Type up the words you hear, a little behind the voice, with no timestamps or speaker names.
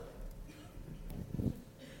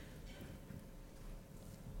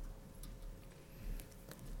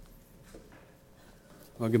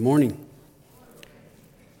Well, good morning.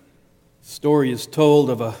 The story is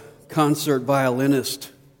told of a concert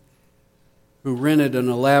violinist who rented an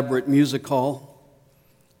elaborate music hall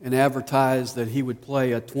and advertised that he would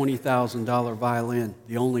play a $20,000 violin,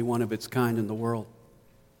 the only one of its kind in the world.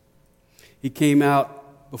 He came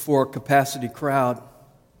out before a capacity crowd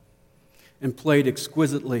and played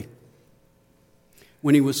exquisitely.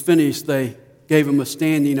 When he was finished, they gave him a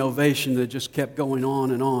standing ovation that just kept going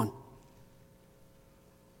on and on.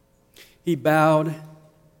 He bowed,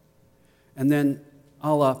 and then,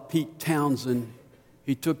 a la Pete Townsend,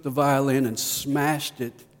 he took the violin and smashed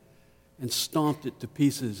it and stomped it to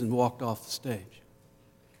pieces and walked off the stage.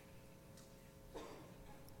 The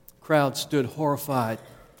crowd stood horrified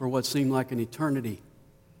for what seemed like an eternity,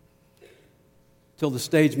 till the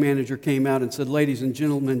stage manager came out and said, "Ladies and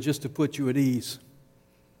gentlemen, just to put you at ease,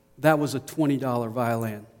 that was a $20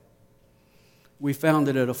 violin. We found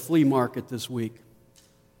it at a flea market this week.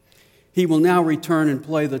 He will now return and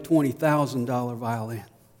play the $20,000 violin."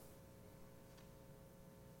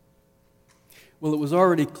 Well, it was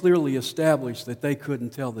already clearly established that they couldn't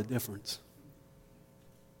tell the difference,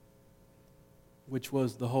 which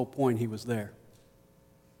was the whole point he was there.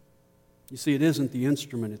 You see, it isn't the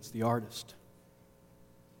instrument, it's the artist.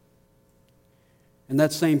 And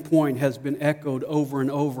that same point has been echoed over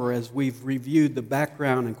and over as we've reviewed the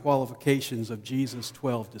background and qualifications of Jesus'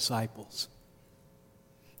 12 disciples.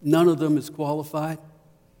 None of them is qualified.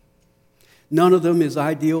 None of them is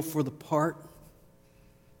ideal for the part.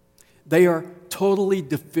 They are totally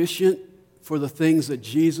deficient for the things that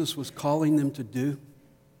Jesus was calling them to do.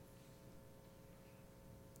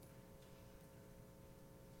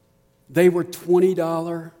 They were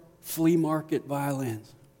 $20 flea market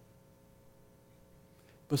violins.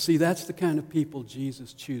 But see, that's the kind of people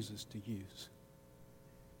Jesus chooses to use.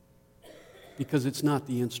 Because it's not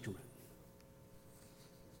the instrument.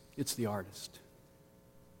 It's the artist.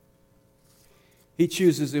 He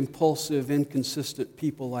chooses impulsive, inconsistent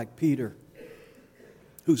people like Peter,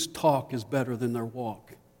 whose talk is better than their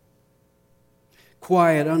walk.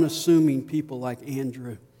 Quiet, unassuming people like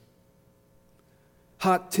Andrew.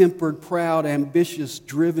 Hot-tempered, proud, ambitious,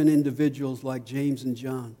 driven individuals like James and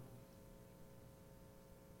John.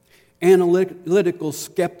 Analytical,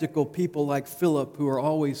 skeptical people like Philip, who are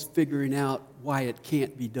always figuring out why it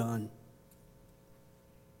can't be done.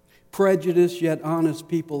 Prejudiced yet honest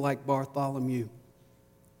people like Bartholomew.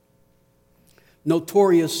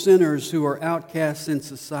 Notorious sinners who are outcasts in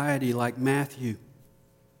society like Matthew.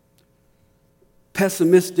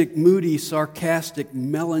 Pessimistic, moody, sarcastic,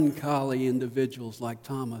 melancholy individuals like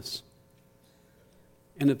Thomas.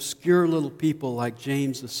 And obscure little people like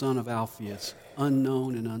James, the son of Alphaeus,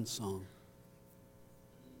 unknown and unsung.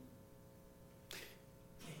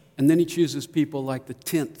 And then he chooses people like the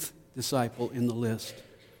 10th disciple in the list.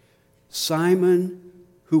 Simon,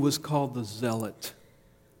 who was called the Zealot.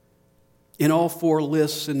 In all 4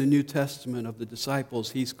 lists in the New Testament of the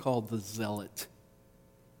disciples, he's called the Zealot.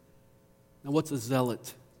 Now, what's a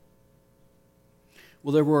zealot?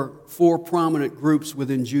 Well, there were 4 prominent groups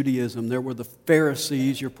within Judaism. There were the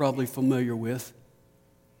Pharisees, you're probably familiar with.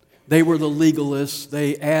 They were the legalists.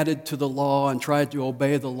 They added to the law and tried to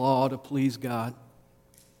obey the law to please God.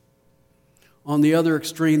 On the other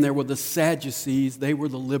extreme, there were the Sadducees. They were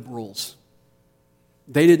the liberals.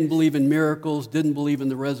 They didn't believe in miracles, didn't believe in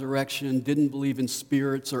the resurrection, didn't believe in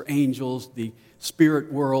spirits or angels, the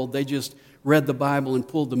spirit world. They just read the Bible and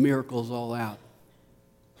pulled the miracles all out.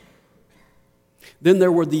 Then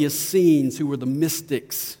there were the Essenes, who were the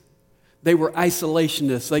mystics. They were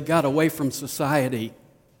isolationists. They got away from society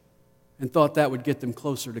and thought that would get them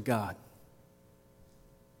closer to God.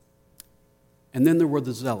 And then there were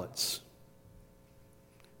the Zealots.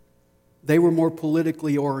 They were more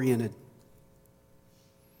politically oriented.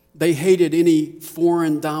 They hated any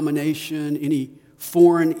foreign domination, any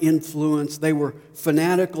foreign influence. They were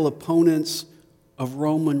fanatical opponents of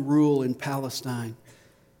Roman rule in Palestine.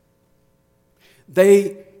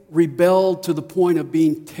 They rebelled to the point of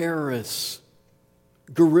being terrorists,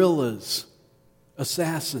 guerrillas,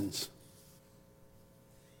 assassins.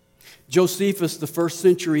 Josephus, the first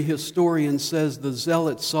century historian, says the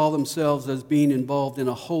Zealots saw themselves as being involved in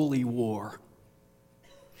a holy war,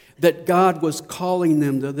 that God was calling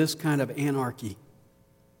them to this kind of anarchy.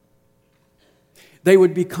 They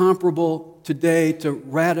would be comparable today to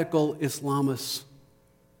radical Islamists.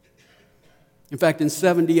 In fact, in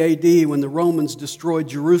 70 AD, when the Romans destroyed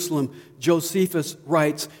Jerusalem, Josephus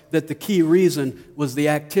writes that the key reason was the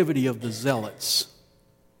activity of the Zealots.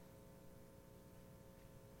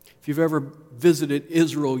 If you've ever visited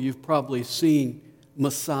Israel, you've probably seen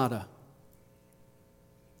Masada.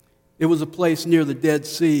 It was a place near the Dead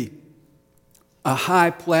Sea, a high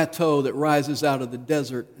plateau that rises out of the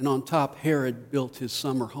desert, and on top Herod built his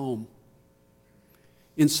summer home.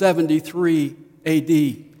 In 73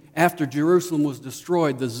 AD, after Jerusalem was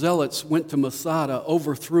destroyed, the Zealots went to Masada,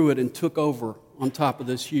 overthrew it, and took over on top of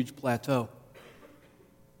this huge plateau.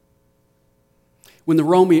 When the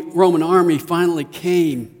Roman army finally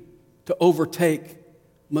came to overtake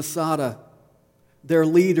Masada, their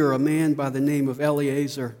leader, a man by the name of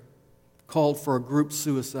Eleazar, called for a group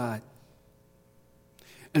suicide.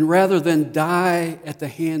 And rather than die at the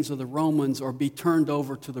hands of the Romans or be turned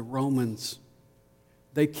over to the Romans,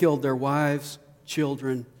 they killed their wives,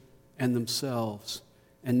 children, and themselves,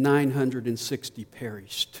 and 960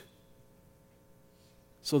 perished.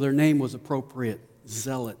 So their name was appropriate,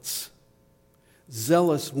 zealots.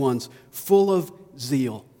 Zealous ones, full of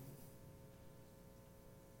zeal.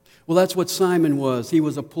 Well, that's what Simon was. He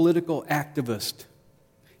was a political activist.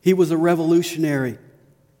 He was a revolutionary.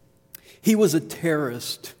 He was a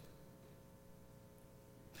terrorist.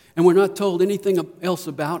 And we're not told anything else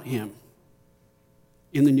about him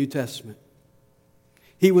in the New Testament.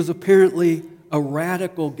 He was apparently a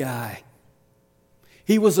radical guy.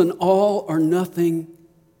 He was an all or nothing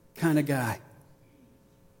kind of guy.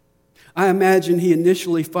 I imagine he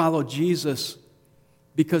initially followed Jesus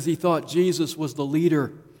because he thought Jesus was the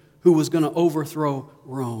leader who was going to overthrow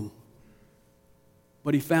Rome.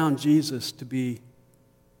 But he found Jesus to be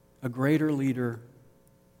a greater leader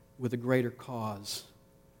with a greater cause.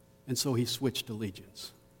 And so he switched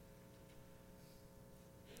allegiance.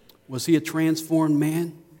 Was he a transformed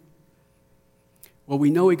man? Well, we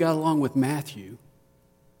know he got along with Matthew.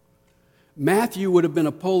 Matthew would have been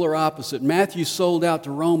a polar opposite. Matthew sold out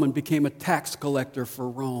to Rome and became a tax collector for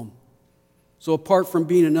Rome. So apart from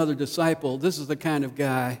being another disciple, this is the kind of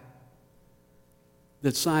guy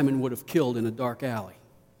that Simon would have killed in a dark alley.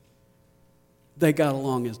 They got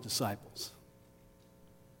along as disciples.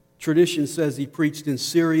 Tradition says he preached in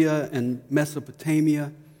Syria and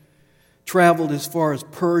Mesopotamia, traveled as far as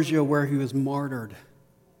Persia, where he was martyred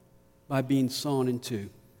by being sawn in two.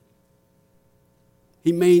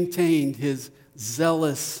 He maintained his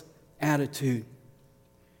zealous attitude.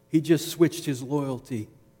 He just switched his loyalty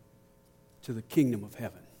to the kingdom of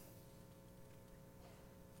heaven.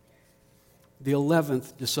 The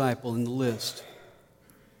 11th disciple in the list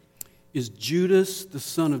is Judas, the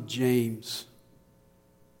son of James.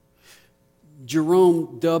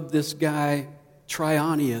 Jerome dubbed this guy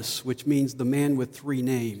Trionius, which means the man with three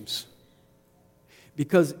names.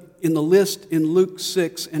 Because in the list in Luke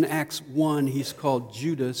 6 and Acts 1, he's called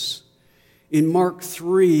Judas. In Mark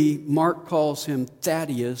 3, Mark calls him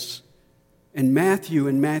Thaddeus. And Matthew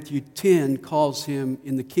in Matthew 10 calls him,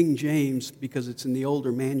 in the King James, because it's in the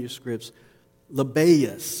older manuscripts,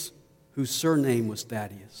 Lebbaeus, whose surname was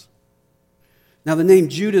Thaddeus. Now the name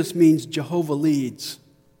Judas means Jehovah leads.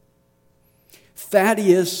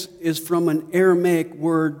 Thaddeus is from an Aramaic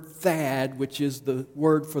word, thad, which is the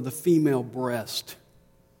word for the female breast.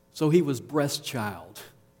 So he was breast child,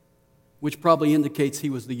 which probably indicates he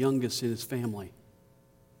was the youngest in his family.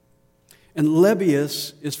 And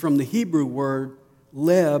Lebbaeus is from the Hebrew word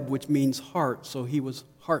leb, which means heart. So he was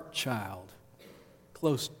heart child,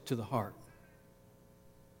 close to the heart.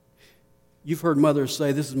 You've heard mothers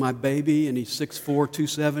say, "This is my baby," and he's 6'4",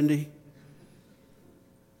 270.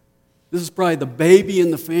 This is probably the baby in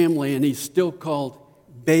the family, and he's still called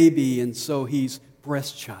baby, and so he's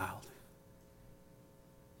breast child.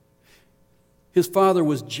 His father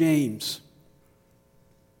was James.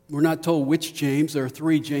 We're not told which James. There are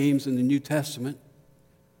three James in the New Testament.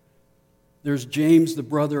 There's James, the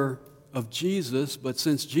brother of Jesus, but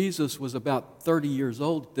since Jesus was about 30 years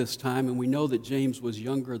old at this time, and we know that James was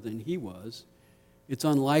younger than he was, it's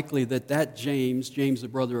unlikely that James, the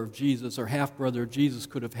brother of Jesus, or half-brother of Jesus,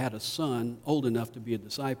 could have had a son old enough to be a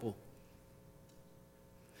disciple.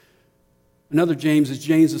 Another James is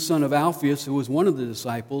James, the son of Alphaeus, who was one of the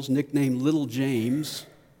disciples, nicknamed Little James,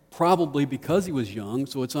 probably because he was young,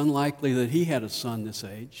 so it's unlikely that he had a son this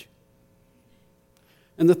age.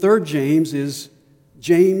 And the third James is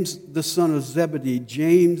James, the son of Zebedee,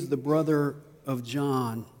 James, the brother of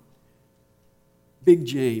John, Big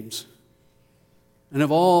James. And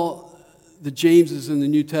of all the Jameses in the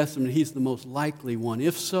New Testament, he's the most likely one.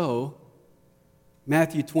 If so,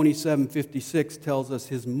 Matthew 27:56 tells us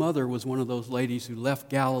his mother was one of those ladies who left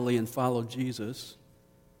Galilee and followed Jesus.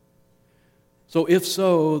 So if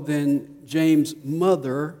so, then James'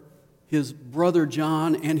 mother, his brother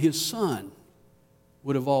John, and his son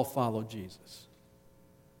would have all followed Jesus.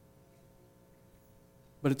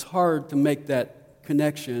 But it's hard to make that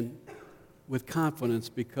connection with confidence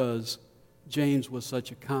because James was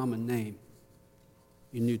such a common name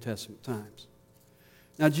in New Testament times.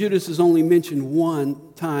 Now, Judas is only mentioned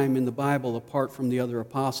one time in the Bible apart from the other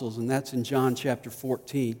apostles, and that's in John chapter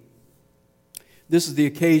 14. This is the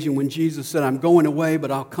occasion when Jesus said, "I'm going away,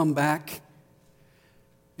 but I'll come back."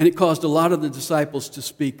 And it caused a lot of the disciples to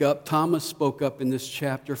speak up. Thomas spoke up in this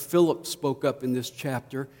chapter. Philip spoke up in this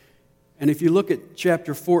chapter. And if you look at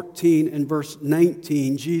chapter 14 and verse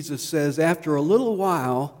 19, Jesus says, "After a little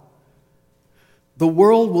while, the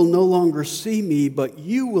world will no longer see me, but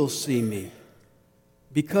you will see me.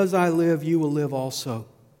 Because I live, you will live also."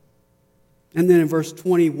 And then in verse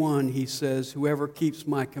 21, he says, "Whoever keeps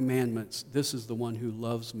my commandments, this is the one who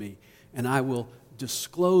loves me, and I will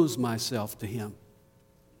disclose myself to him."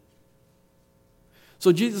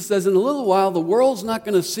 So Jesus says, in a little while, the world's not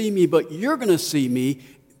going to see me, but you're going to see me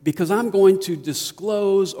because I'm going to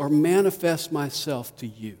disclose or manifest myself to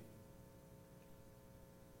you.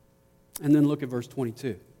 And then look at verse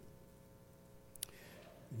 22.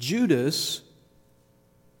 Judas,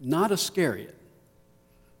 not Iscariot.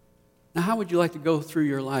 Now, how would you like to go through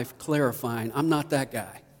your life clarifying, I'm not that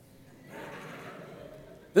guy?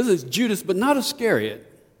 This is Judas, but not Iscariot.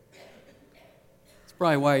 That's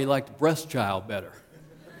probably why he liked breast child better.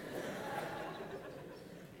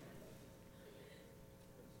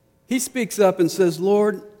 He speaks up and says,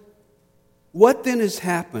 "Lord, what then has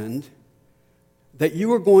happened that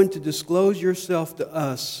you are going to disclose yourself to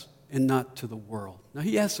us and not to the world?" Now,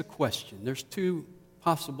 he asks a question. There's two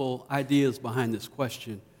possible ideas behind this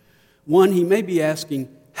question. One, he may be asking,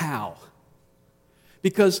 how?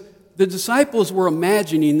 Because the disciples were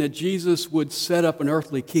imagining that Jesus would set up an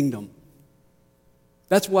earthly kingdom.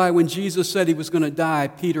 That's why when Jesus said he was going to die,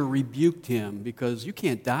 Peter rebuked him, because you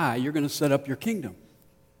can't die, you're going to set up your kingdom.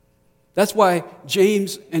 That's why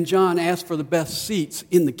James and John asked for the best seats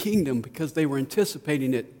in the kingdom, because they were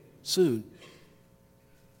anticipating it soon.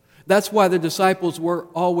 That's why the disciples were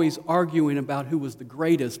always arguing about who was the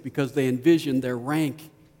greatest, because they envisioned their rank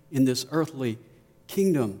in this earthly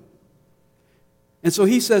kingdom. And so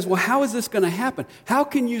he says, well, how is this going to happen? How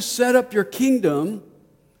can you set up your kingdom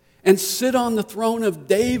and sit on the throne of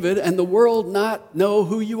David and the world not know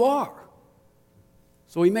who you are?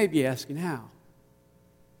 So he may be asking how.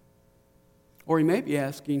 Or he may be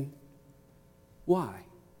asking why.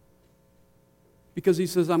 Because he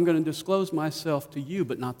says, I'm going to disclose myself to you,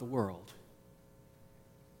 but not the world.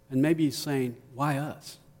 And maybe he's saying, why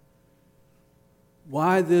us?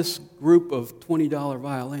 Why this group of $20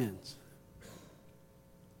 violins?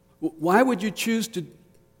 Why would you choose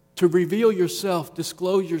to reveal yourself,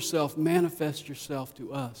 disclose yourself, manifest yourself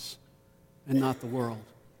to us and not the world?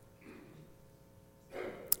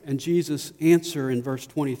 And Jesus' answer in verse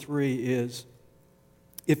 23 is,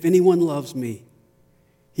 if anyone loves me,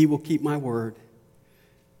 he will keep my word,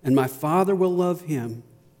 and my Father will love him,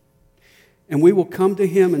 and we will come to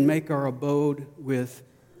him and make our abode with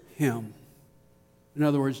him. In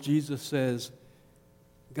other words, Jesus says,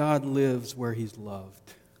 God lives where he's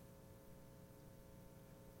loved.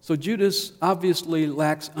 So Judas obviously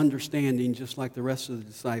lacks understanding, just like the rest of the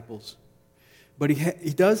disciples. But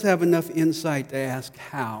he does have enough insight to ask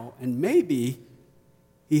how, and maybe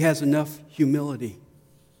he has enough humility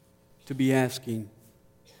to be asking,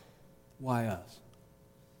 why us?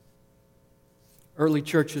 Early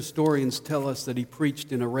church historians tell us that he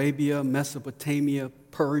preached in Arabia, Mesopotamia,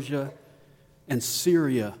 Persia, and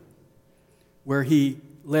Syria, where he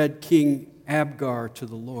led King Abgar to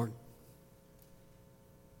the Lord.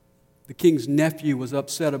 The king's nephew was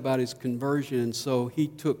upset about his conversion, and so he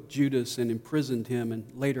took Judas and imprisoned him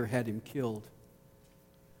and later had him killed.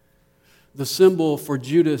 The symbol for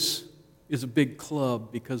Judas is a big club,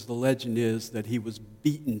 because the legend is that he was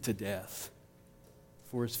beaten to death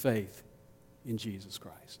for his faith in Jesus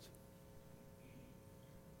Christ.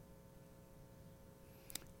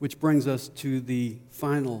 Which brings us to the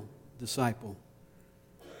final disciple,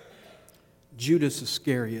 Judas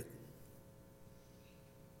Iscariot.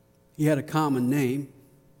 He had a common name.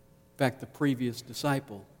 In fact, the previous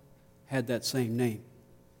disciple had that same name.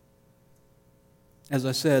 As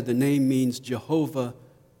I said, the name means Jehovah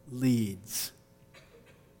leads.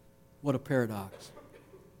 What a paradox.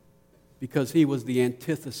 Because he was the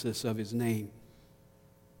antithesis of his name.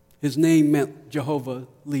 His name meant Jehovah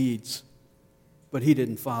leads, but he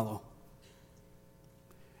didn't follow.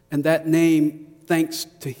 And that name, thanks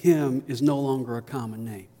to him, is no longer a common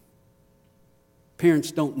name.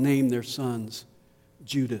 Parents don't name their sons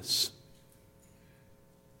Judas,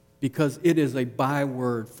 because it is a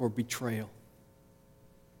byword for betrayal.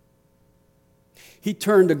 He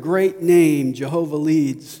turned a great name, Jehovah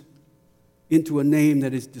leads, into a name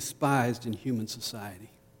that is despised in human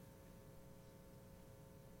society.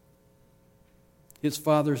 His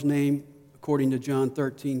father's name, according to John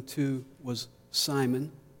 13:2, was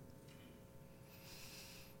Simon.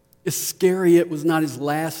 Iscariot was not his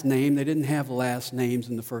last name. They didn't have last names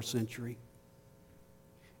in the first century.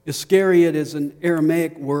 Iscariot is an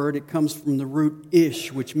Aramaic word. It comes from the root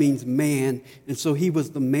ish, which means man. And so he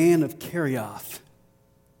was the man of Kerioth.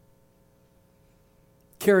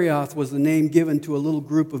 Kerioth was the name given to a little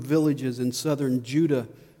group of villages in southern Judah,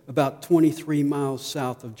 about 23 miles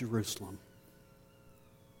south of Jerusalem.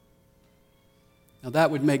 Now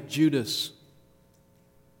that would make Judas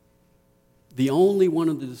the only one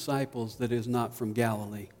of the disciples that is not from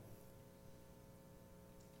Galilee.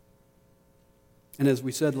 And as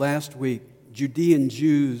we said last week, Judean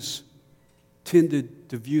Jews tended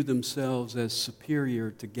to view themselves as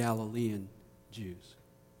superior to Galilean Jews.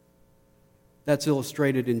 That's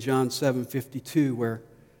illustrated in John 7:52, where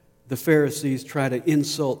the Pharisees try to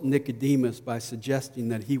insult Nicodemus by suggesting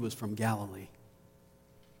that he was from Galilee.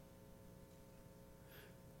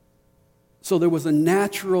 So there was a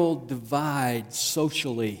natural divide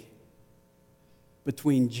socially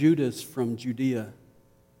between Judas from Judea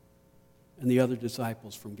and the other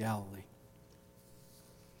disciples from Galilee.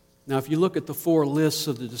 Now, if you look at the four lists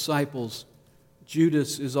of the disciples,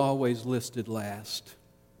 Judas is always listed last.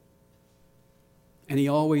 And he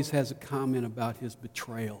always has a comment about his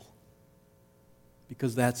betrayal,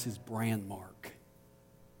 because that's his brand mark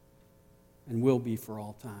and will be for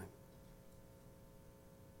all time.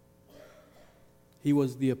 He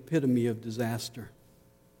was the epitome of disaster.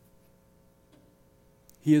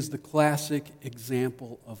 He is the classic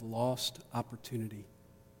example of lost opportunity,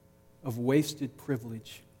 of wasted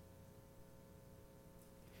privilege.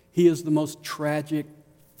 He is the most tragic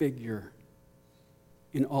figure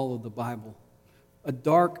in all of the Bible. A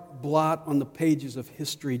dark blot on the pages of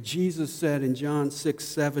history. Jesus said in John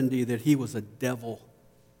 6:70 that he was a devil.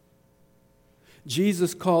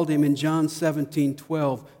 Jesus called him in John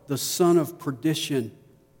 17:12 the son of perdition.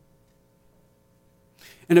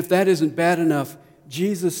 And if that isn't bad enough,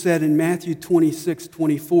 Jesus said in Matthew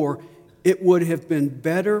 26:24, it would have been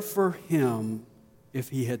better for him if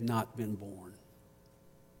he had not been born.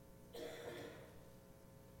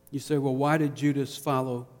 You say, well, why did Judas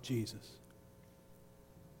follow Jesus?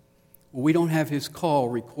 Well, we don't have his call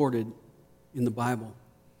recorded in the Bible.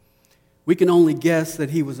 We can only guess that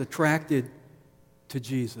he was attracted to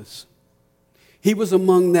Jesus. He was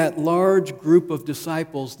among that large group of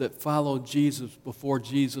disciples that followed Jesus before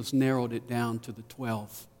Jesus narrowed it down to the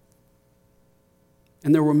 12.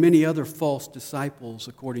 And there were many other false disciples,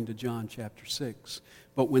 according to John chapter 6.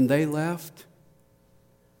 But when they left,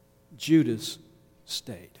 Judas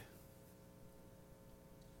stayed.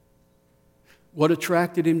 What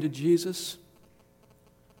attracted him to Jesus?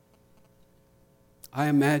 I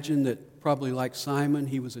imagine that probably like Simon,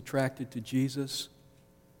 he was attracted to Jesus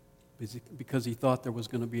because he thought there was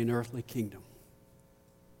going to be an earthly kingdom.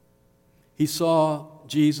 He saw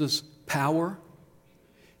Jesus' power.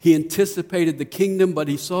 He anticipated the kingdom, but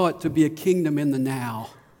he saw it to be a kingdom in the now.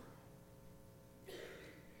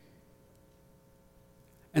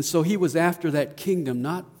 And so he was after that kingdom,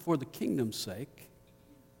 not for the kingdom's sake,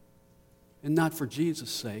 and not for Jesus'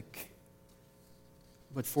 sake,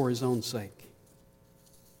 but for his own sake.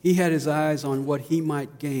 He had his eyes on what he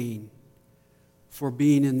might gain for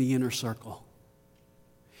being in the inner circle.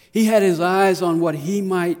 He had his eyes on what he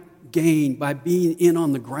might gain by being in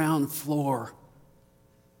on the ground floor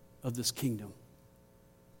of this kingdom.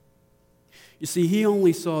 You see, he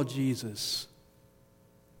only saw Jesus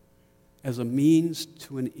as a means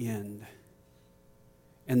to an end,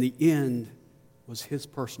 and the end was his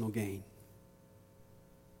personal gain.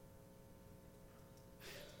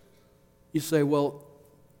 You say, well,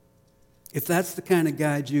 if that's the kind of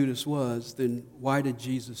guy Judas was, then why did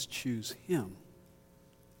Jesus choose him?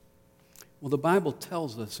 Well, the Bible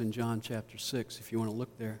tells us in John chapter 6, if you want to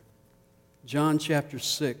look there. John chapter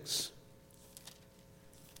 6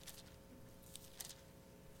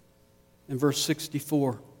 and verse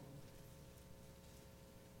 64.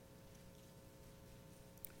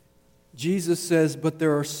 Jesus says, but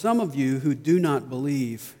there are some of you who do not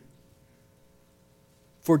believe.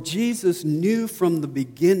 For Jesus knew from the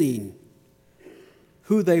beginning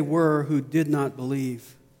who they were who did not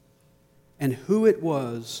believe, and who it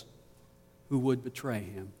was who would betray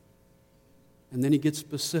him. And then he gets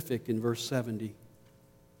specific in verse 70.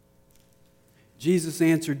 Jesus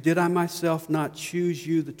answered, did I myself not choose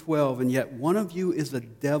you, the 12, and yet one of you is a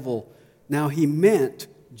devil? Now he meant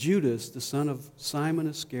Judas, the son of Simon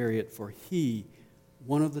Iscariot, for he,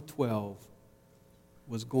 one of the 12,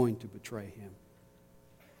 was going to betray him.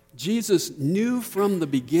 Jesus knew from the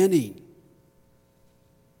beginning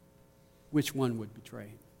which one would betray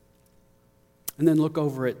him. And then look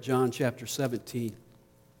over at John chapter 17.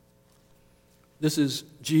 This is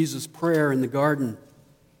Jesus' prayer in the garden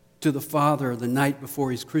to the Father the night before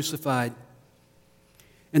he's crucified.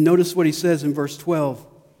 And notice what he says in verse 12.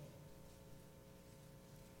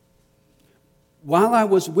 While I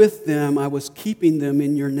was with them, I was keeping them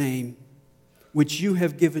in your name, which you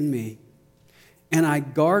have given me. And I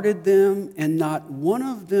guarded them, and not one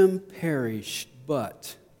of them perished,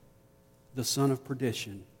 but the son of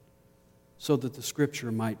perdition, so that the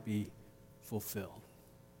scripture might be fulfilled.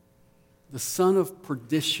 The son of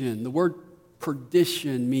perdition. The word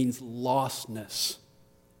perdition means lostness.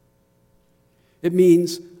 It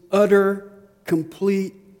means utter,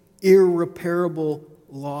 complete, irreparable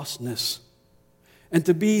lostness. And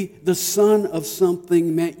to be the son of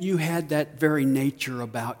something meant you had that very nature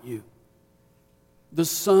about you. The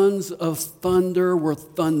sons of thunder were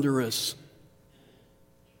thunderous.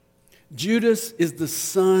 Judas is the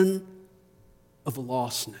son of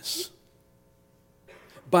lostness.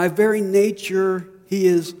 By very nature, he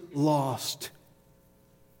is lost.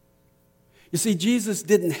 You see, Jesus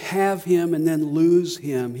didn't have him and then lose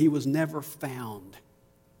him. He was never found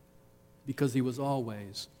because he was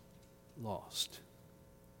always lost.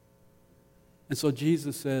 And so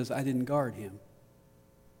Jesus says, I didn't guard him.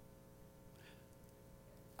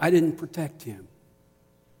 I didn't protect him.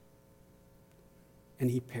 And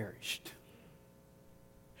he perished.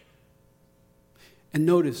 And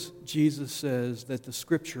notice, Jesus says that the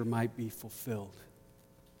scripture might be fulfilled.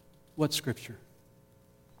 What scripture?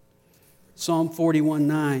 Psalm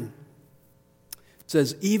 41:9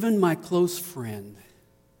 says, even my close friend,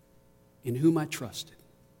 in whom I trusted,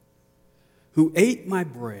 who ate my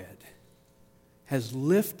bread, has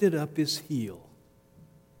lifted up his heel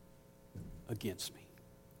against me.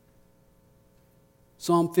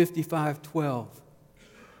 Psalm 55:12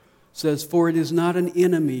 says, for it is not an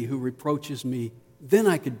enemy who reproaches me, then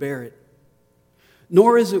I could bear it.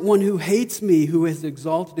 Nor is it one who hates me, who has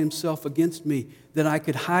exalted himself against me, that I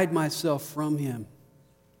could hide myself from him.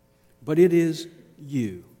 But it is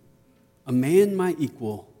you, a man my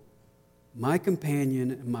equal, my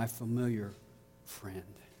companion, and my familiar friend.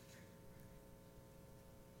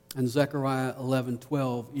 And Zechariah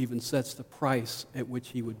 11:12 even sets the price at which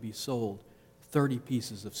he would be sold, 30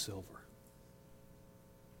 pieces of silver.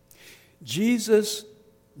 Jesus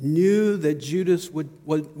knew that Judas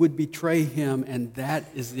would betray him, and that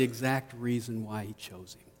is the exact reason why he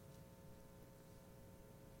chose him.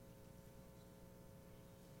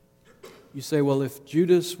 You say, well, if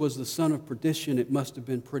Judas was the son of perdition, it must have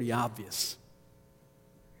been pretty obvious.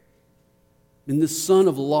 And this son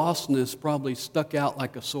of lostness probably stuck out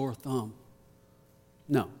like a sore thumb.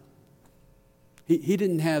 No. He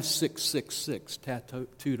didn't have 666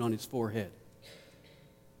 tattooed on his forehead.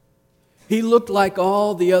 He looked like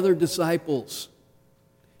all the other disciples.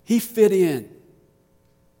 He fit in.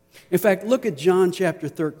 In fact, look at John chapter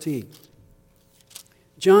 13.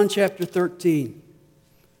 John chapter 13.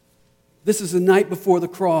 This is the night before the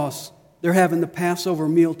cross. They're having the Passover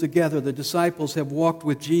meal together. The disciples have walked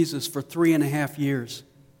with Jesus for 3.5 years.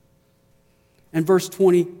 And verse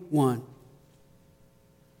 21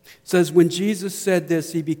 says, when Jesus said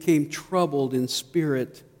this, he became troubled in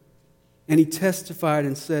spirit. And he testified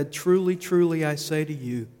and said, truly, truly, I say to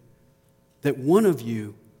you, that one of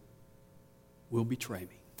you will betray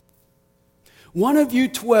me. One of you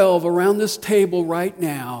 12 around this table right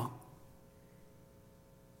now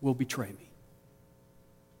will betray me.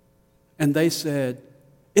 And they said,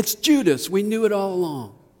 it's Judas. We knew it all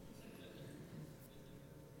along.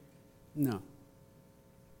 No.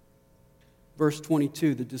 Verse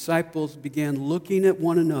 22, the disciples began looking at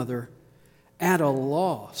one another at a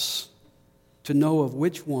loss to know of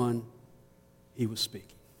which one he was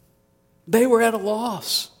speaking. They were at a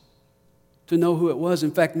loss to know who it was.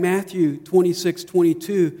 In fact, Matthew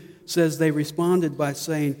 26:22 says they responded by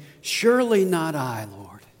saying, surely not I,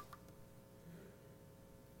 Lord.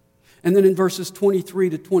 And then in verses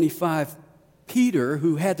 23 to 25, Peter,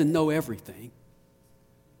 who had to know everything,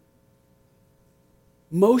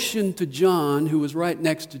 motioned to John, who was right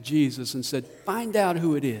next to Jesus, and said, find out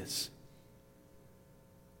who it is.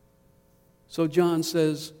 So John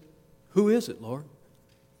says, who is it, Lord?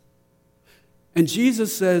 And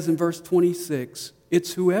Jesus says in verse 26,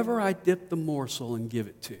 it's whoever I dip the morsel and give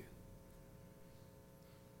it to.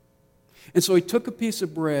 And so he took a piece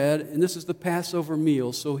of bread, and this is the Passover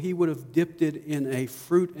meal, so he would have dipped it in a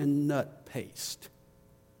fruit and nut paste.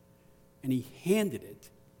 And he handed it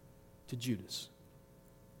to Judas.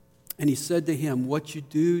 And he said to him, what you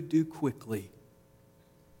do, do quickly.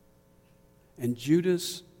 And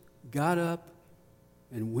Judas got up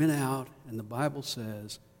and went out, and the Bible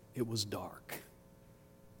says it was dark.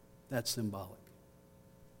 That's symbolic.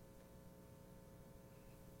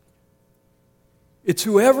 It's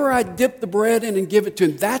whoever I dip the bread in and give it to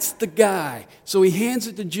him. That's the guy. So he hands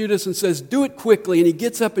it to Judas and says, do it quickly. And he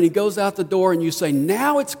gets up and he goes out the door, and you say,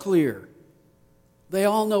 now it's clear. They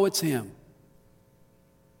all know it's him.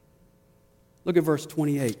 Look at verse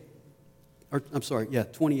 28.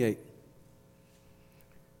 28.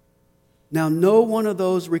 Now no one of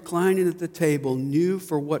those reclining at the table knew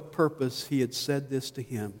for what purpose he had said this to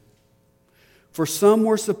him. For some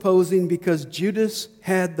were supposing because Judas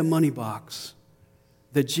had the money box,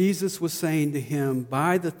 that Jesus was saying to him,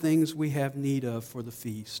 buy the things we have need of for the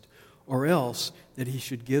feast, or else that he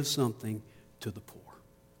should give something to the poor.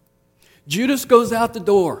 Judas goes out the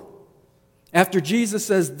door after Jesus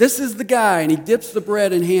says, this is the guy, and he dips the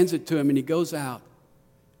bread and hands it to him, and he goes out.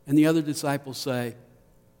 And the other disciples say,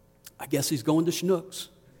 I guess he's going to Schnucks.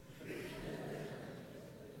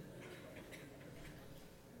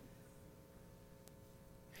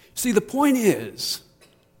 See, the point is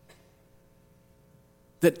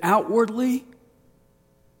that outwardly,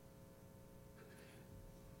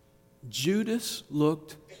 Judas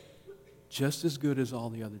looked just as good as all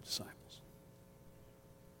the other disciples.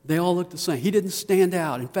 They all looked the same. He didn't stand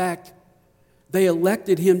out. In fact, they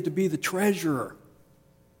elected him to be the treasurer.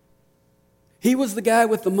 He was the guy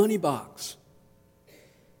with the money box.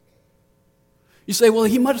 You say, well,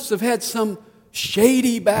 he must have had some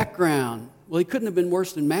shady background. Well, he couldn't have been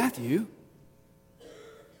worse than Matthew.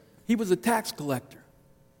 He was a tax collector.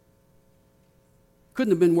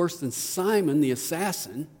 Couldn't have been worse than Simon the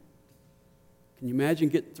assassin. Can you imagine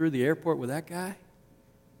getting through the airport with that guy?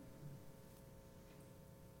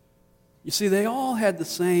 You see, they all had the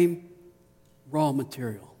same raw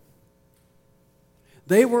material.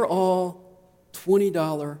 They were all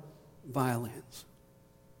 $20 violins.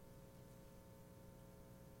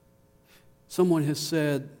 Someone has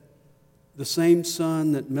said, the same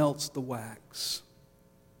sun that melts the wax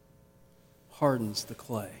hardens the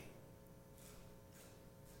clay.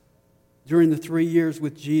 During the 3 years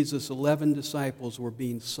with Jesus, 11 disciples were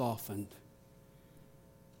being softened.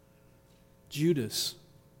 Judas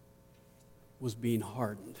was being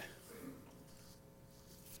hardened.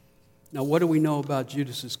 Now, what do we know about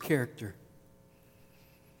Judas's character?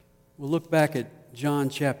 We'll look back at John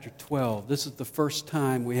chapter 12. This is the first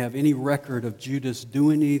time we have any record of Judas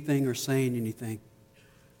doing anything or saying anything.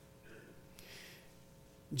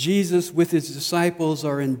 Jesus with his disciples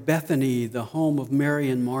are in Bethany, the home of Mary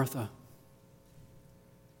and Martha.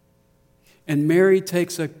 And Mary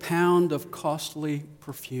takes a pound of costly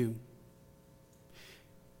perfume.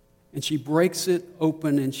 And she breaks it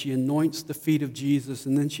open and she anoints the feet of Jesus,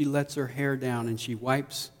 and then she lets her hair down and she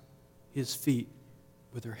wipes his feet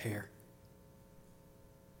with her hair.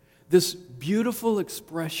 This beautiful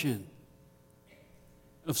expression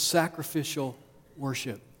of sacrificial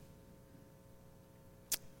worship.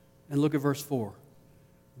 And look at verse 4.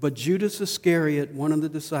 But Judas Iscariot, one of the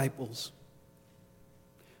disciples,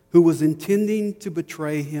 who was intending to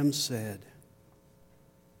betray him, said,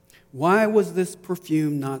 why was this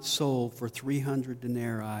perfume not sold for 300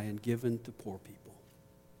 denarii and given to poor people?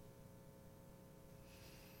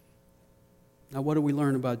 Now, what do we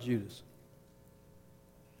learn about Judas?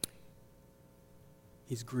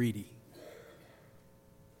 He's greedy.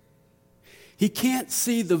 He can't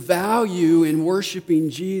see the value in worshiping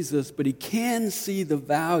Jesus, but he can see the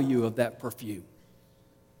value of that perfume.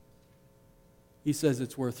 He says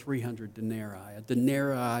it's worth 300 denarii. A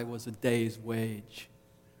denarii was a day's wage.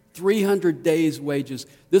 300 days' wages.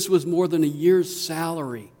 This was more than a year's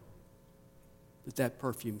salary that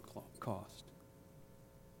perfume cost.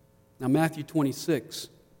 Now, Matthew 26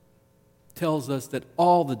 tells us that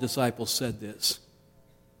all the disciples said this.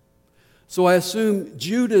 So I assume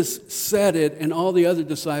Judas said it and all the other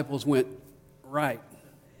disciples went, right.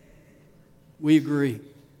 We agree.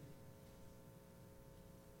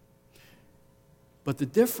 But the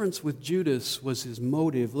difference with Judas was his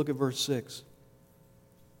motive. Look at verse 6.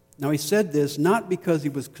 Now he said this not because he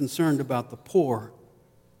was concerned about the poor,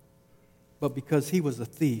 but because he was a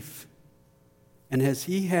thief. And as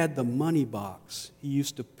he had the money box, he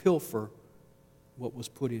used to pilfer what was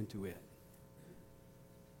put into it.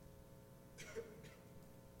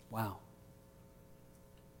 Wow.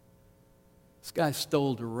 This guy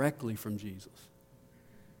stole directly from Jesus.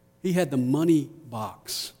 He had the money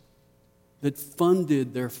box that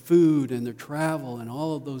funded their food and their travel and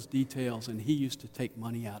all of those details, and he used to take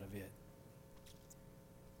money out of it.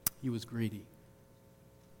 He was greedy.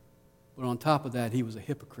 But on top of that, he was a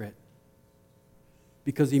hypocrite,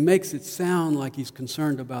 because he makes it sound like he's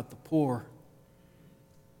concerned about the poor,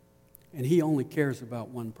 And he only cares about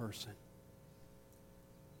one person,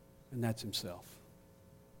 and that's himself.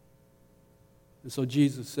 And so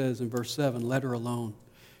Jesus says in verse 7, let her alone.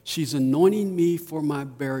 She's anointing me for my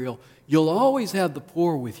burial. You'll always have the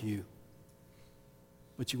poor with you,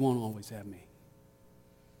 but you won't always have me.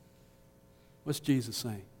 What's Jesus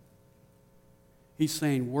saying? He's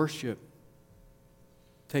saying worship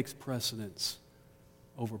takes precedence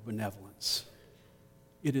over benevolence.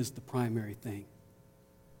 It is the primary thing.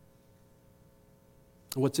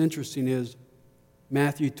 And what's interesting is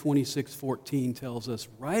Matthew 26:14 tells us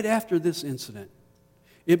right after this incident,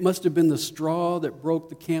 it must have been the straw that broke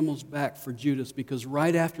the camel's back for Judas, because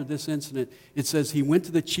right after this incident, it says he went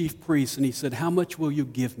to the chief priests and he said, how much will you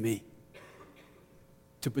give me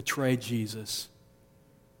to betray Jesus?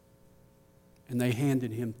 And they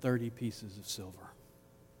handed him 30 pieces of silver.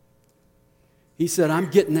 He said, I'm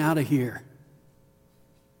getting out of here,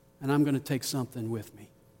 and I'm going to take something with me.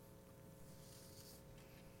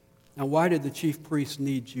 Now, why did the chief priests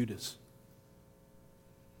need Judas?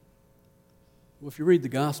 Well, if you read the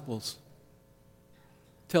Gospels,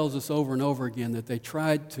 it tells us over and over again that they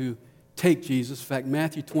tried to take Jesus. In fact,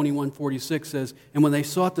 Matthew 21:46 says, and when they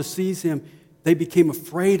sought to seize him, they became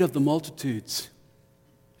afraid of the multitudes.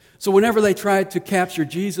 So whenever they tried to capture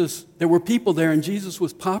Jesus, there were people there, and Jesus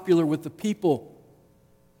was popular with the people.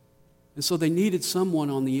 And so they needed someone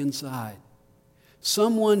on the inside.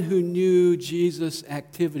 Someone who knew Jesus'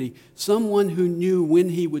 activity. Someone who knew when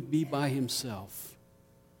he would be by himself,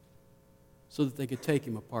 so that they could take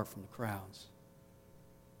him apart from the crowds.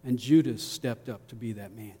 And Judas stepped up to be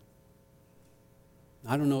that man.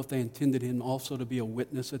 I don't know if they intended him also to be a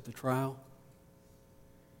witness at the trial.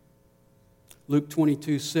 Luke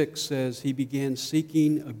 22:6 says he began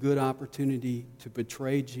seeking a good opportunity to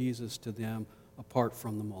betray Jesus to them apart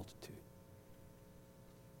from the multitude.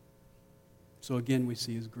 So again, we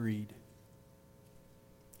see his greed.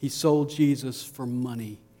 He sold Jesus for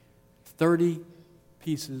money, 30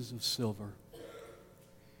 pieces of silver.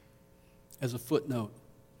 As a footnote,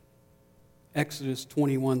 Exodus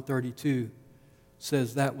 21:32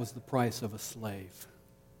 says that was the price of a slave.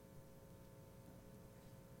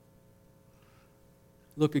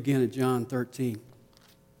 Look again at John 13.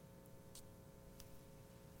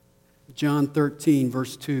 John 13,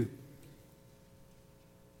 verse 2.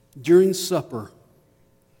 During supper,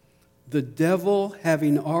 the devil,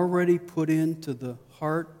 having already put into the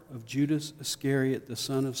heart of Judas Iscariot, the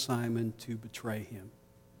son of Simon, to betray him.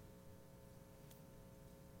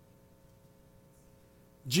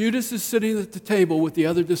 Judas is sitting at the table with the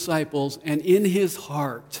other disciples, and in his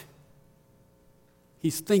heart,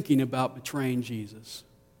 he's thinking about betraying Jesus.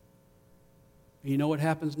 And you know what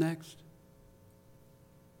happens next?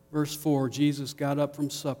 Verse 4, Jesus got up from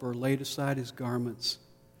supper, laid aside his garments,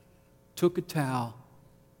 took a towel,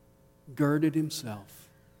 girded himself,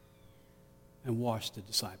 and washed the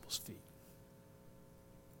disciples' feet.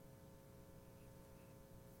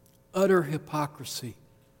 Utter hypocrisy.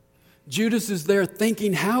 Judas is there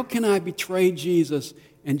thinking, how can I betray Jesus?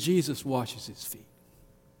 And Jesus washes his feet.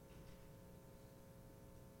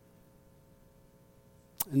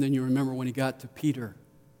 And then you remember when he got to Peter.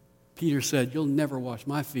 Peter said, you'll never wash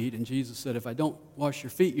my feet. And Jesus said, if I don't wash your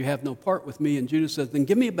feet, you have no part with me. And Judas says, then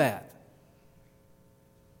give me a bath.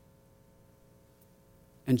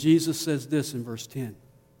 And Jesus says this in verse 10.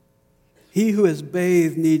 He who has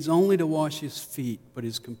bathed needs only to wash his feet, but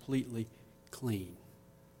is completely clean.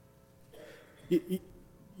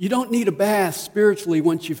 You don't need a bath spiritually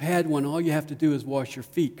once you've had one. All you have to do is wash your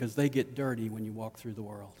feet, because they get dirty when you walk through the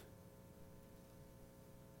world.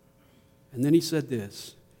 And then he said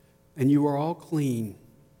this, and you are all clean,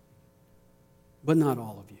 but not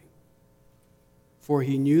all of you. For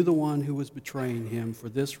he knew the one who was betraying him. For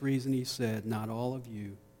this reason he said, not all of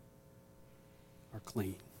you are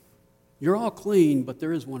clean. You're all clean, but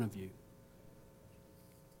there is one of you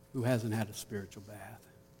who hasn't had a spiritual bath.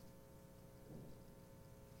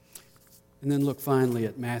 And then look finally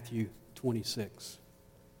at Matthew 26.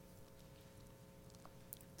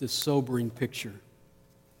 This sobering picture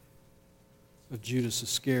of Judas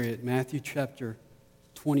Iscariot. Matthew chapter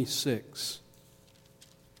 26.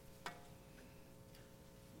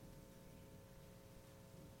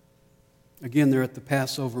 Again, they're at the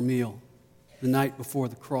Passover meal, the night before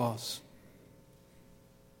the cross.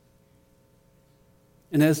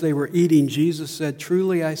 And as they were eating, Jesus said,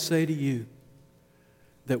 truly I say to you,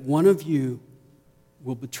 that one of you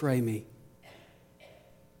will betray me.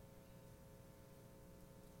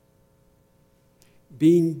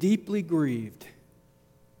 Being deeply grieved,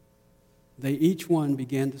 they each one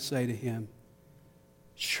began to say to him,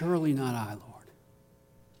 surely not I, Lord.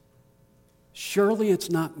 Surely it's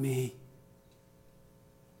not me.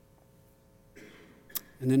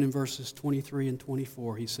 And then in verses 23 and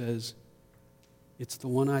 24, he says, it's the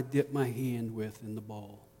one I dip my hand with in the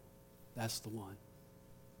bowl. That's the one.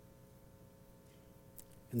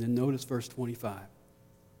 And then notice verse 25.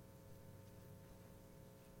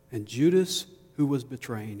 And Judas, who was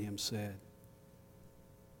betraying him, said,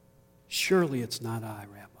 surely it's not I,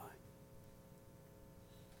 Rabbi.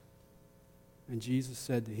 And Jesus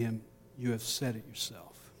said to him, you have said it yourself.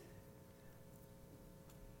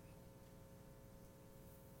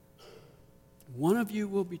 One of you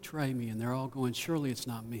will betray me, and they're all going, surely it's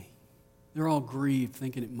not me. They're all grieved,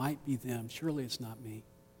 thinking it might be them. Surely it's not me.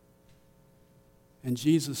 And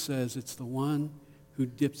Jesus says, it's the one who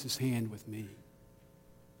dips his hand with me.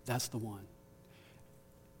 That's the one.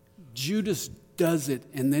 Judas does it,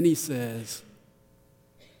 and then he says,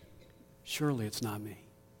 surely it's not me.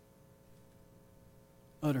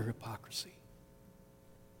 Utter hypocrisy.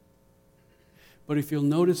 But if you'll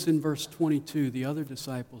notice in verse 22, the other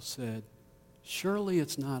disciples said, surely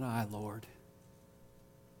it's not I, Lord.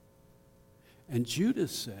 And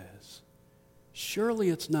Judas says, surely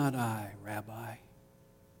it's not I, Rabbi.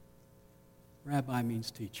 Rabbi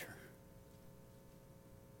means teacher.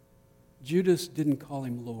 Judas didn't call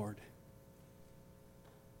him Lord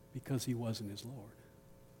because he wasn't his Lord.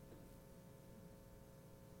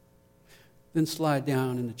 Then slide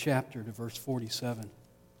down in the chapter to verse 47.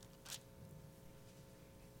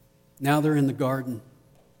 Now they're in the garden.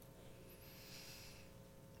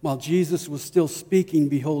 While Jesus was still speaking,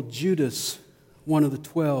 behold, Judas, one of the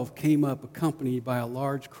 12, came up accompanied by a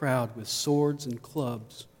large crowd with swords and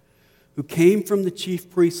clubs, who came from the chief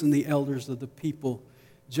priests and the elders of the people.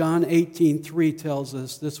 John 18:3 tells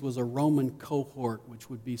us this was a Roman cohort, which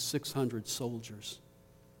would be 600 soldiers.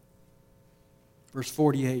 Verse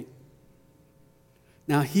 48.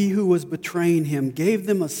 Now he who was betraying him gave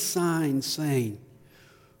them a sign, saying,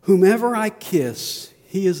 whomever I kiss,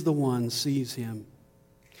 he is the one, seize him.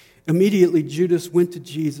 Immediately Judas went to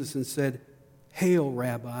Jesus and said, hail,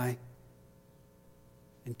 Rabbi,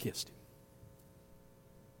 and kissed him.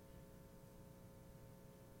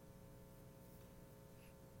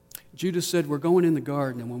 Judas said, we're going in the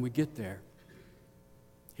garden, and when we get there,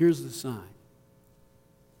 here's the sign.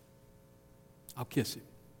 I'll kiss him.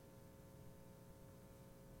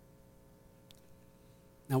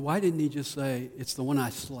 Now, why didn't he just say, it's the one I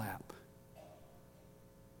slap?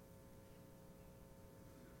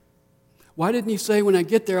 Why didn't he say, when I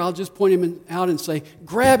get there, I'll just point him out and say,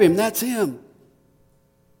 grab him, that's him?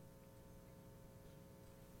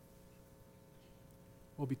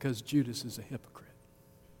 Well, because Judas is a hypocrite.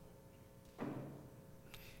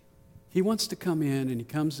 He wants to come in, and he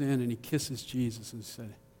comes in, and he kisses Jesus and says,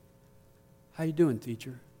 how you doing,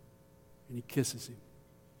 teacher? And he kisses him.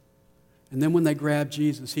 And then when they grab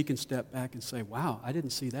Jesus, he can step back and say, wow, I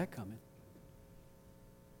didn't see that coming.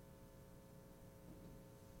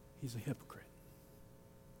 He's a hypocrite.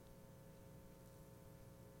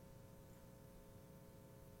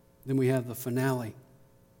 Then we have the finale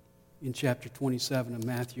in chapter 27 of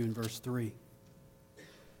Matthew in verse 3. It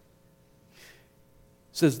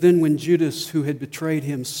says, then when Judas, who had betrayed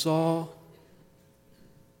him, saw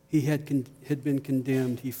he had been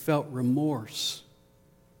condemned, he felt remorse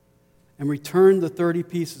and returned the 30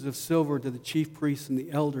 pieces of silver to the chief priests and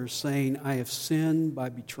the elders, saying, I have sinned by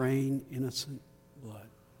betraying innocent blood.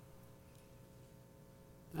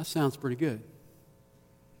 That sounds pretty good.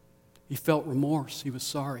 He felt remorse. He was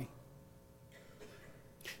sorry.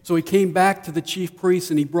 So he came back to the chief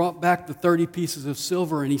priests and he brought back the 30 pieces of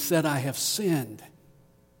silver and he said, I have sinned.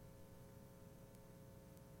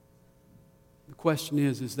 The question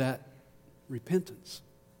is that repentance?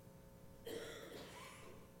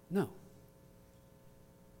 No.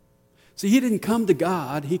 See, he didn't come to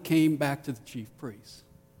God. He came back to the chief priests.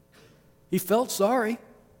 He felt sorry.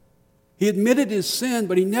 He admitted his sin,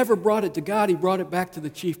 but he never brought it to God. He brought it back to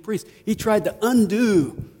the chief priest. He tried to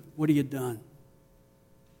undo what he had done.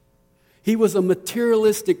 He was a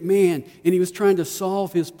materialistic man, and he was trying to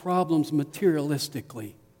solve his problems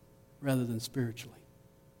materialistically rather than spiritually.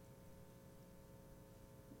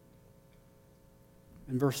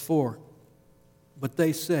 In verse 4, but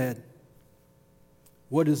they said,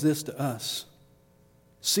 what is this to us?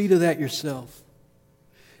 See to that yourself.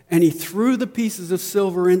 And he threw the pieces of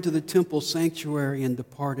silver into the temple sanctuary and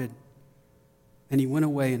departed. And he went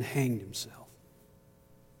away and hanged himself.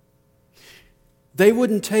 They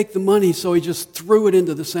wouldn't take the money, so he just threw it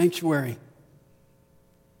into the sanctuary.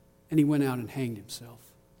 And he went out and hanged himself.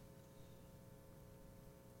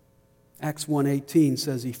 Acts 1:18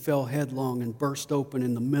 says he fell headlong and burst open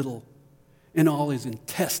in the middle, and all his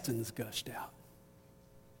intestines gushed out.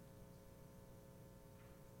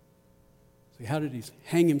 Say, how did he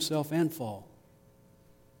hang himself and fall?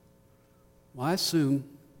 Well, I assume,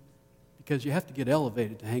 because you have to get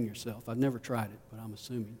elevated to hang yourself. I've never tried it, but I'm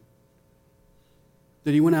assuming,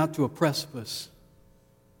 that he went out to a precipice.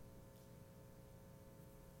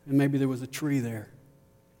 And maybe there was a tree there.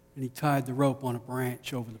 And he tied the rope on a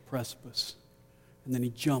branch over the precipice. And then he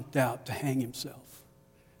jumped out to hang himself.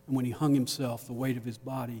 And when he hung himself, the weight of his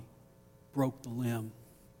body broke the limb.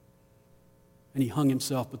 And he hung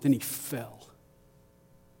himself, but then he fell.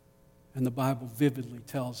 And the Bible vividly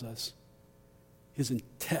tells us his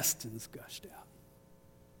intestines gushed out.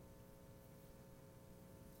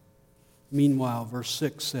 Meanwhile, verse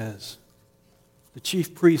 6 says, the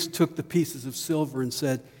chief priest took the pieces of silver and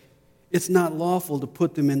said, it's not lawful to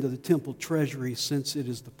put them into the temple treasury since it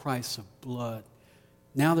is the price of blood.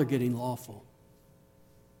 Now they're getting lawful.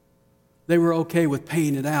 They were okay with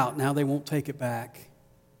paying it out. Now they won't take it back.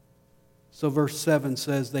 So verse 7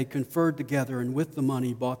 says, they conferred together and with the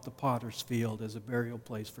money bought the potter's field as a burial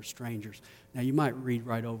place for strangers. Now you might read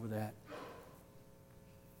right over that.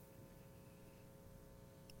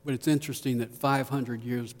 But it's interesting that 500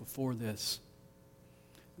 years before this,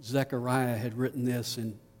 Zechariah had written this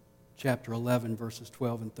in chapter 11, verses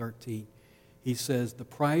 12 and 13. He says, the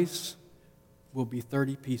price will be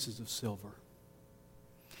 30 pieces of silver.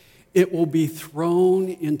 It will be thrown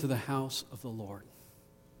into the house of the Lord,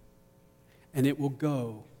 and it will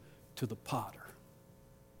go to the potter.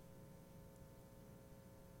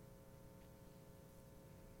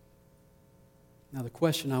 Now, the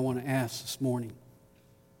question I want to ask this morning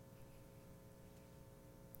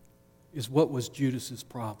is, what was Judas's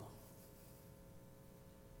problem?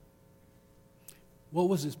 What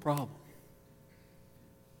was his problem?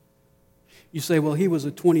 You say, well, he was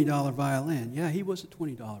a $20 violin. Yeah, he was a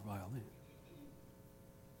 $20 violin.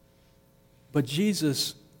 But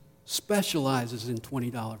Jesus specializes in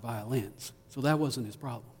 $20 violins, so that wasn't his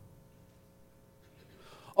problem.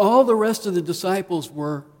 All the rest of the disciples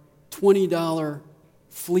were $20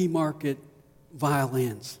 flea market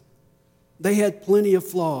violins. They had plenty of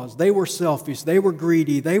flaws. They were selfish. They were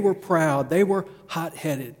greedy. They were proud. They were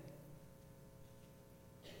hot-headed.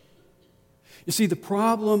 You see, the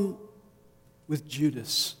problem with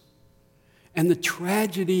Judas and the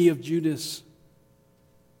tragedy of Judas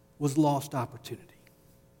was lost opportunity.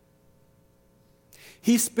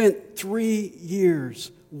 He spent 3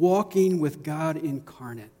 years walking with God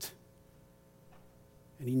incarnate,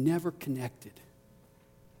 and he never connected.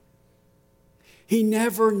 He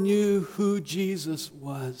never knew who Jesus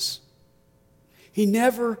was. He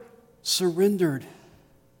never surrendered.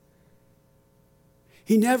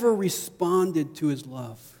 He never responded to his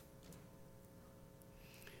love.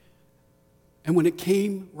 And when it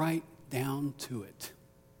came right down to it,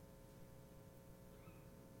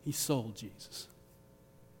 he sold Jesus.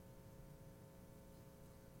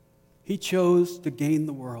 He chose to gain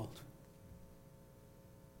the world,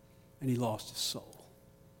 and he lost his soul.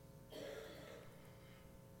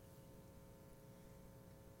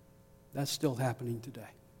 That's still happening today.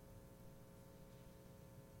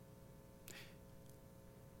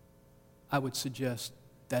 I would suggest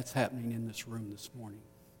that's happening in this room this morning.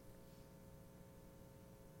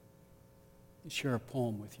 Let me share a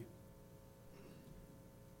poem with you.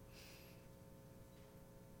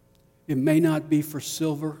 It may not be for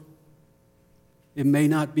silver. It may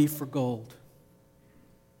not be for gold.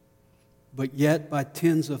 But yet by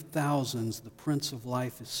tens of thousands the Prince of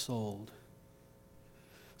Life is sold.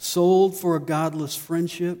 Sold for a godless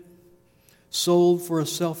friendship. Sold for a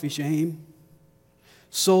selfish aim.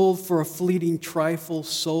 Sold for a fleeting trifle.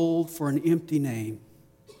 Sold for an empty name.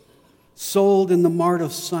 Sold in the mart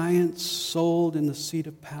of science. Sold in the seat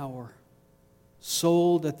of power.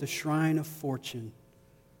 Sold at the shrine of fortune.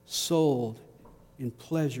 Sold in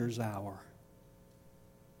pleasure's hour.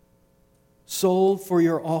 Sold for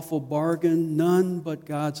your awful bargain, none but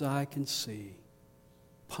God's eye can see.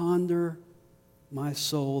 Ponder, my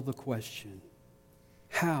soul, the question,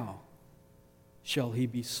 how shall he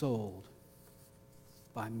be sold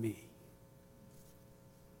by me?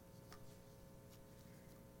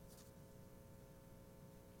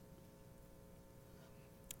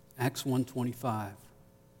 Acts 1:25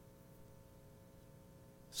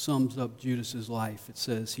 sums up Judas's life. It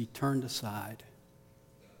says he turned aside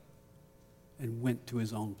and went to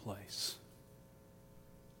his own place.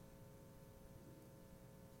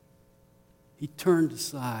 He turned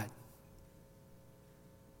aside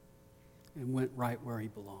and went right where he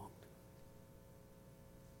belonged.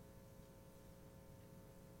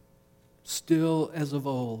 Still as of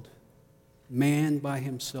old, man by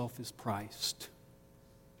himself is priced.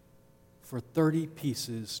 For 30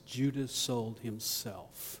 pieces, Judas sold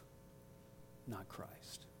himself not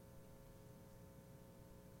Christ.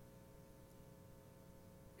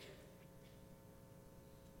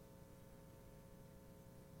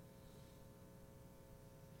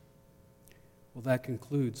 Well, that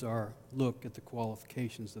concludes our look at the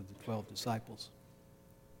qualifications of the 12 disciples.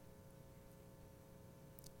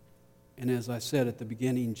 And as I said at the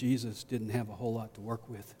beginning, Jesus didn't have a whole lot to work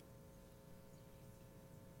with.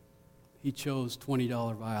 He chose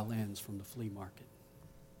 $20 violins from the flea market.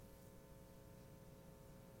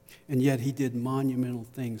 And yet he did monumental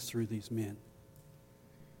things through these men.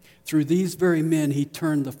 Through these very men, he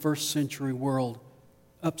turned the first century world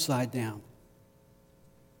upside down,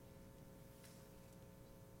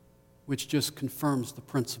 which just confirms the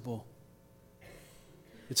principle.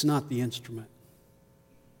 It's not the instrument,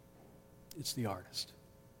 it's the artist.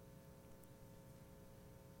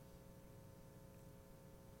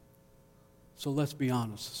 So let's be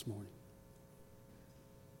honest this morning.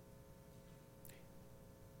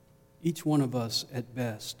 Each one of us, at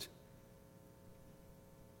best,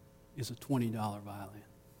 is a $20 violin.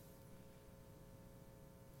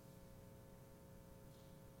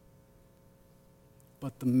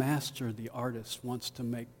 But the master, the artist, wants to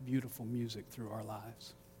make beautiful music through our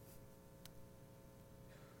lives.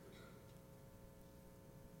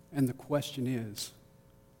 And the question is,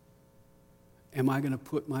 am I going to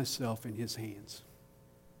put myself in his hands?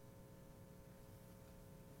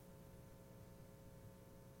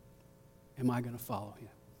 Am I going to follow him?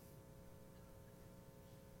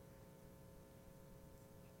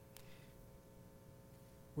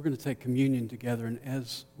 We're going to take communion together, and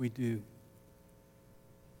as we do,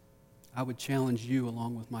 I would challenge you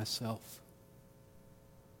along with myself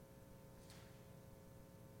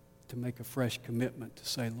to make a fresh commitment to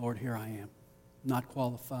say, Lord, here I am, not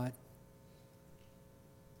qualified.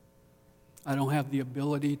 I don't have the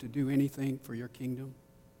ability to do anything for your kingdom.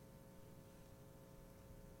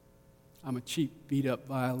 I'm a cheap, beat-up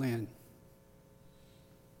violin.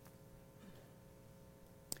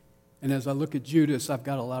 And as I look at Judas, I've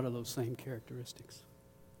got a lot of those same characteristics.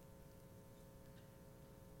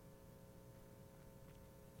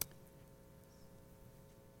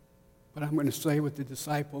 But I'm going to say with the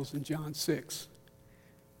disciples in John 6,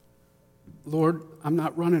 Lord, I'm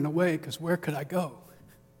not running away, because where could I go?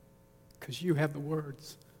 Because you have the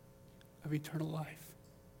words of eternal life.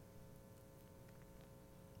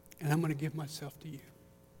 And I'm going to give myself to you.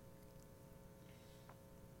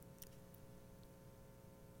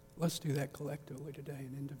 Let's do that collectively today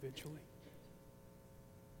and individually.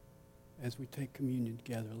 As we take communion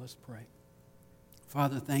together, let's pray.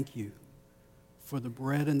 Father, thank you for the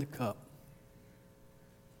bread and the cup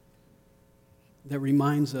that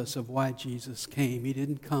reminds us of why Jesus came. He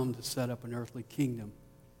didn't come to set up an earthly kingdom.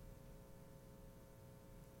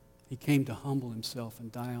 He came to humble himself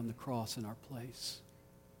and die on the cross in our place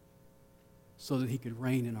so that he could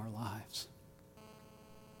reign in our lives.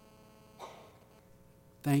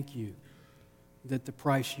 Thank you that the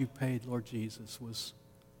price you paid, Lord Jesus, was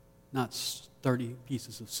not 30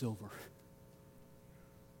 pieces of silver.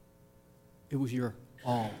 It was your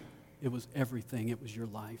all. It was everything. It was your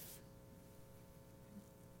life.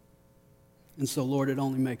 And so, Lord, it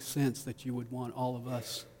only makes sense that you would want all of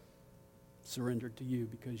us surrendered to you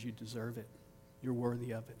because you deserve it. You're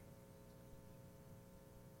worthy of it.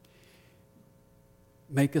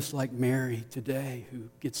 Make us like Mary today, who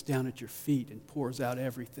gets down at your feet and pours out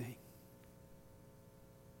everything.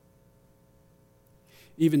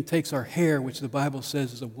 Even takes our hair, which the Bible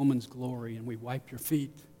says is a woman's glory, and we wipe your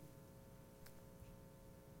feet.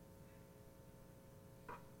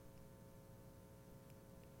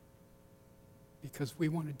 Because we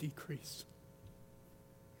want to decrease.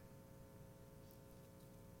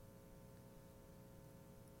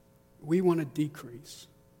 We want to decrease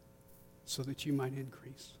so that you might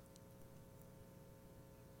increase.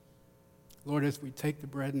 Lord, as we take the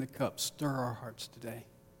bread and the cup, stir our hearts today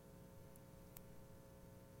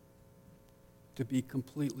to be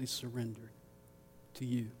completely surrendered to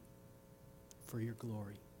you for your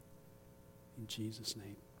glory. In Jesus'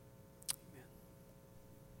 name.